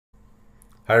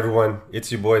Hi everyone,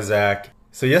 it's your boy Zack.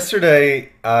 So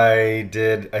yesterday I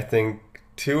did, I think,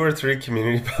 2 or 3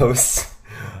 community posts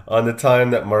on the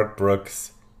time that Mark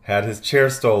Brooks had his chair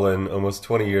stolen almost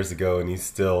 20 years ago, and he's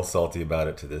still salty about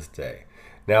it to this day.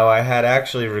 Now, I had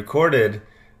actually recorded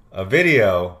a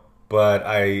video, but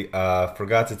I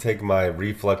forgot to take my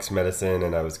reflux medicine,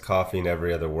 and I was coughing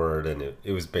every other word, and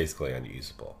it was basically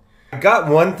unusable. I got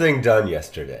one thing done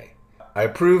yesterday. I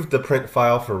approved the print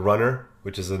file for Runner,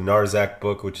 which is a Zack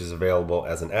book, which is available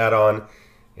as an add-on,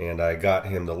 and I got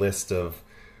him the list of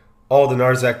all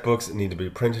the Zack books that need to be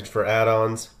printed for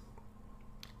add-ons.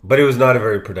 But it was not a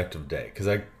very productive day, because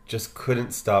I just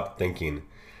couldn't stop thinking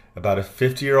about a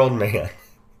 50-year-old man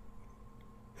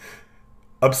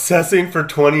obsessing for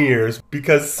 20 years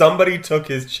because somebody took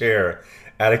his chair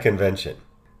at a convention.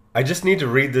 I just need to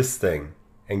read this thing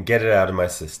and get it out of my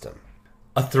system.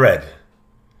 A thread.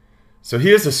 So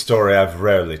here's a story I've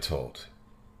rarely told.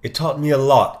 It taught me a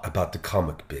lot about the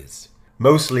comic biz,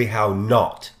 mostly how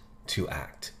not to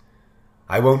act.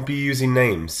 I won't be using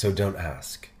names, so don't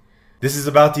ask. This is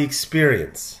about the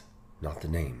experience, not the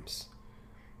names.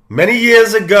 Many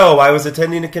years ago, I was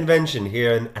attending a convention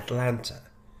here in Atlanta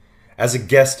as a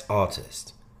guest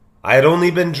artist. I had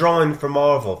only been drawing for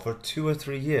Marvel for 2 or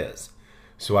 3 years,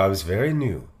 so I was very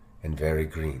new and very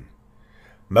green.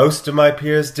 Most of my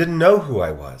peers didn't know who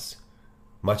I was,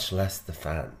 much less the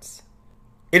fans.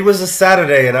 It was a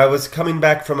Saturday, and I was coming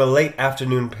back from a late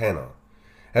afternoon panel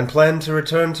and planned to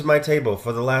return to my table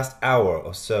for the last hour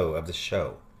or so of the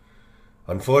show.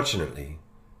 Unfortunately,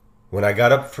 when I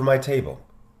got up from my table,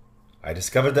 I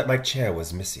discovered that my chair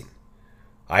was missing.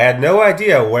 I had no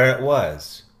idea where it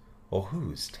was or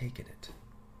who's taken it.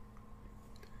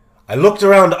 I looked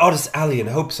around Artist Alley in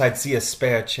hopes I'd see a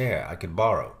spare chair I could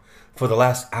borrow for the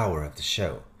last hour of the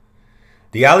show.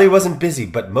 The alley wasn't busy,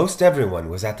 but most everyone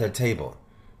was at their table,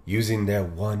 using their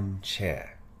one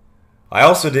chair. I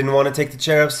also didn't want to take the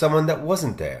chair of someone that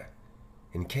wasn't there,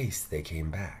 in case they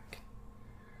came back.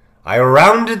 I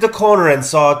rounded the corner and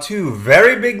saw 2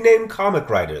 very big-name comic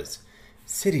writers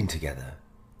sitting together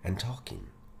and talking.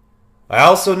 I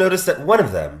also noticed that one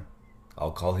of them,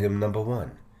 I'll call him number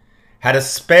 1, had a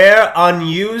spare,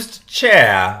 unused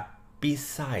chair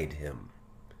beside him.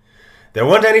 There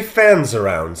weren't any fans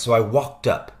around, so I walked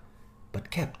up, but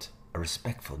kept a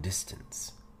respectful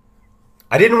distance.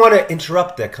 I didn't want to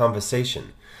interrupt their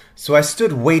conversation, so I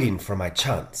stood waiting for my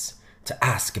chance to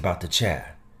ask about the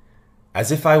chair.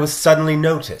 As if I was suddenly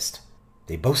noticed,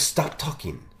 they both stopped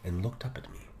talking and looked up at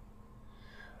me.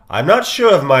 I'm not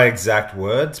sure of my exact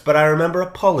words, but I remember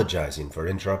apologizing for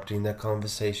interrupting their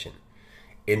conversation,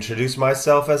 introduced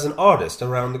myself as an artist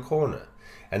around the corner,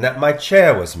 and that my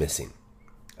chair was missing.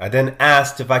 I then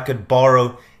asked if I could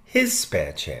borrow his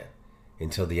spare chair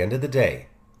until the end of the day,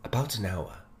 about an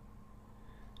hour.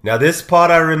 Now this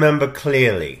part I remember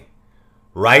clearly.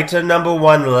 Writer number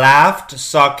 1 laughed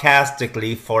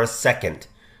sarcastically for a second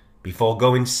before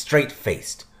going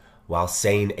straight-faced while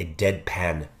saying a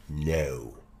deadpan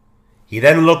no. He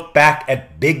then looked back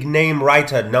at big-name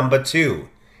writer number 2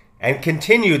 and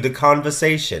continued the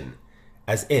conversation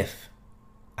as if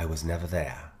I was never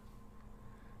there.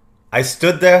 I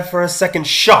stood there for a second,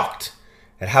 shocked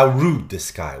at how rude this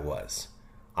guy was.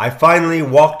 I finally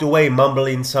walked away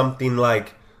mumbling something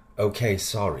like, "Okay,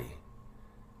 sorry."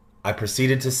 I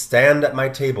proceeded to stand at my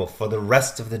table for the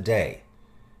rest of the day.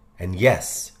 And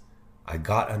yes, I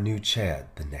got a new chair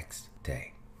the next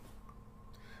day.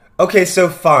 Okay, so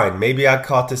fine. Maybe I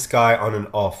caught this guy on an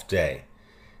off day.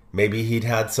 Maybe he'd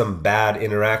had some bad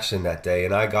interaction that day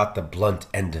and I got the blunt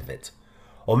end of it.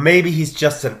 Or maybe he's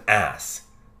just an ass.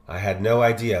 I had no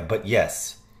idea, but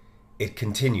yes, it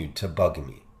continued to bug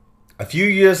me. A few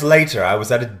years later, I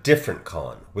was at a different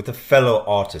con with a fellow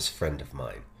artist friend of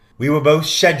mine. We were both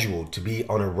scheduled to be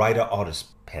on a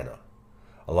writer-artist panel,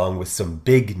 along with some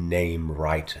big-name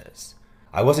writers.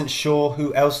 I wasn't sure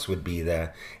who else would be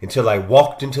there until I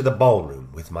walked into the ballroom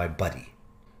with my buddy.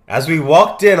 As we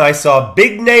walked in, I saw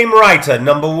big-name writer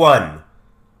number 1,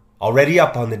 already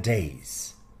up on the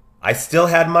days. I still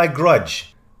had my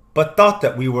grudge, but thought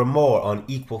that we were more on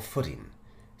equal footing,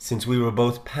 since we were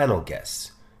both panel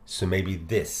guests, so maybe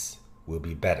this will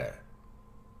be better.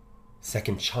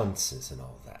 Second chances and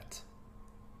all that.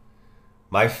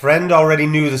 My friend already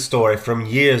knew the story from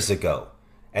years ago,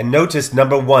 and noticed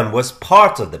number 1 was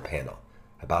part of the panel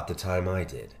about the time I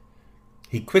did.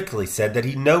 He quickly said that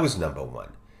he knows number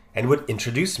 1, and would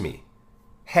introduce me.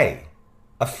 Hey,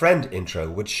 a friend intro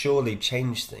would surely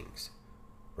change things,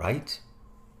 right?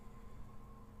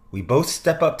 We both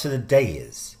step up to the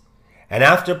dais, and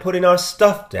after putting our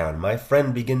stuff down, my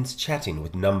friend begins chatting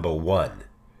with number 1.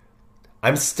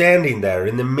 I'm standing there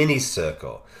in the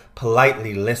mini-circle,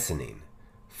 politely listening.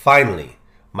 Finally,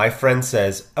 my friend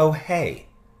says, "Oh, hey,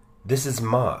 this is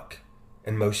Mark,"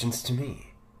 and motions to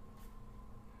me.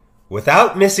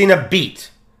 Without missing a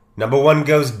beat, number one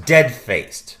goes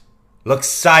dead-faced, looks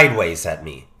sideways at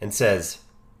me, and says,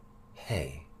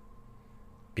 "Hey,"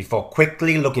 before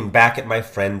quickly looking back at my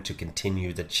friend to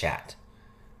continue the chat.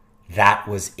 That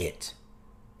was it.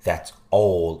 That's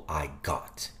all I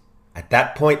got. At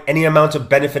that point, any amount of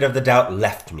benefit of the doubt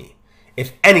left me.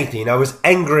 If anything, I was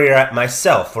angrier at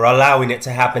myself for allowing it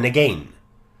to happen again.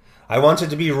 I wanted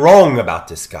to be wrong about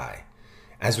this guy.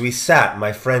 As we sat,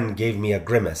 my friend gave me a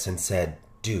grimace and said,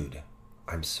 "Dude,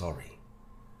 I'm sorry."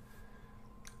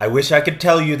 I wish I could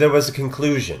tell you there was a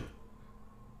conclusion,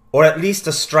 or at least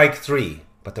a strike three,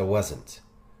 but there wasn't.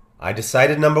 I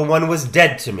decided number one was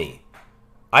dead to me.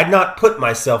 I'd not put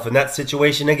myself in that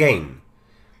situation again.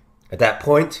 At that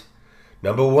point,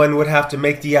 number one would have to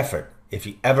make the effort if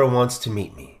he ever wants to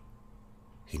meet me.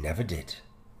 He never did.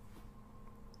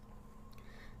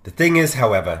 The thing is,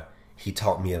 however, he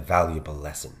taught me a valuable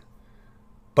lesson.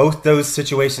 Both those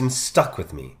situations stuck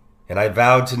with me, and I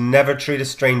vowed to never treat a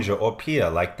stranger or peer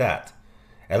like that,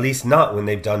 at least not when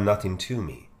they've done nothing to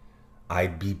me.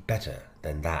 I'd be better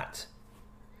than that.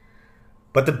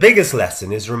 But the biggest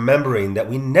lesson is remembering that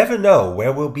we never know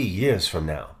where we'll be years from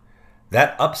now.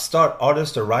 That upstart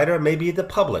artist or writer may be the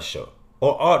publisher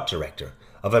or art director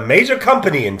of a major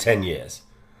company in 10 years.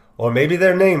 Or maybe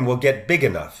their name will get big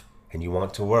enough and you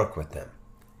want to work with them.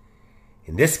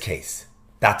 In this case,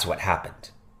 that's what happened.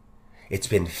 It's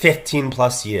been 15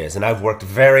 plus years and I've worked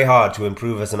very hard to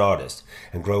improve as an artist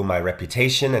and grow my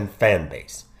reputation and fan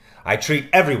base. I treat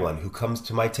everyone who comes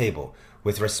to my table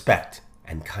with respect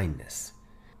and kindness.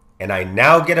 And I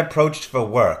now get approached for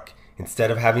work instead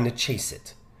of having to chase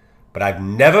it. But I've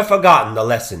never forgotten the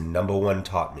lesson number one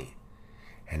taught me.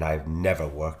 And I've never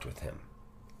worked with him.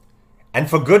 And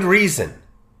for good reason.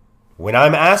 When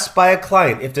I'm asked by a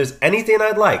client if there's anything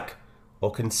I'd like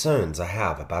or concerns I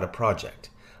have about a project,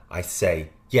 I say,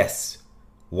 yes,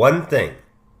 one thing.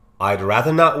 I'd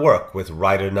rather not work with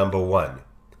writer number one.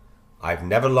 I've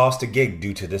never lost a gig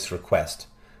due to this request,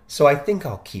 so I think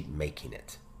I'll keep making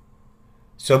it.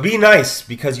 So be nice,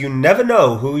 because you never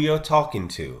know who you're talking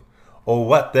to or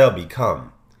what they'll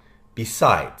become.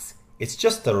 Besides, it's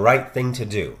just the right thing to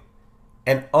do.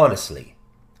 And honestly,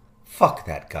 fuck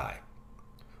that guy.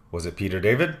 Was it Peter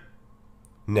David?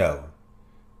 No.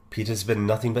 Peter's been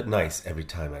nothing but nice every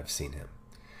time I've seen him.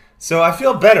 So I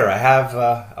feel better. I have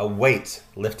a weight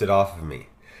lifted off of me.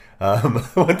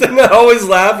 One thing I always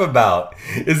laugh about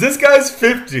is this guy's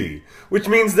 50, which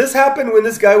means this happened when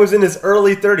this guy was in his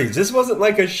early 30s. This wasn't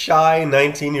like a shy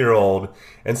 19-year-old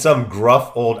and some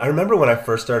gruff old... I remember when I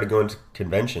first started going to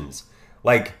conventions.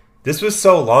 Like, this was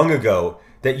so long ago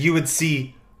that you would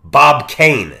see Bob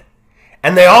Kane,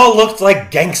 and they all looked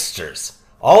like gangsters.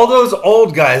 All those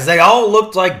old guys, they all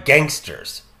looked like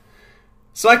gangsters.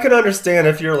 So I can understand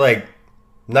if you're like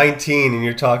 19 and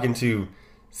you're talking to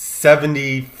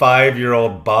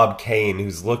 75-year-old Bob Kane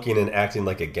who's looking and acting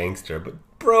like a gangster. But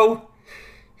bro,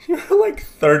 you're like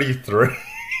 33.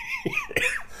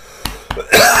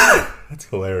 That's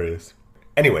hilarious.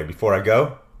 Anyway, before I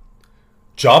go,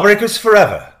 Jawbreakers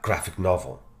Forever graphic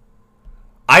novel.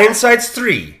 Iron Sights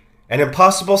 3 and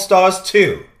Impossible Stars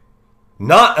 2.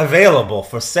 Not available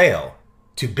for sale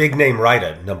to big name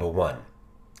writer number one.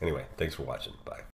 Anyway, thanks for watching. Bye.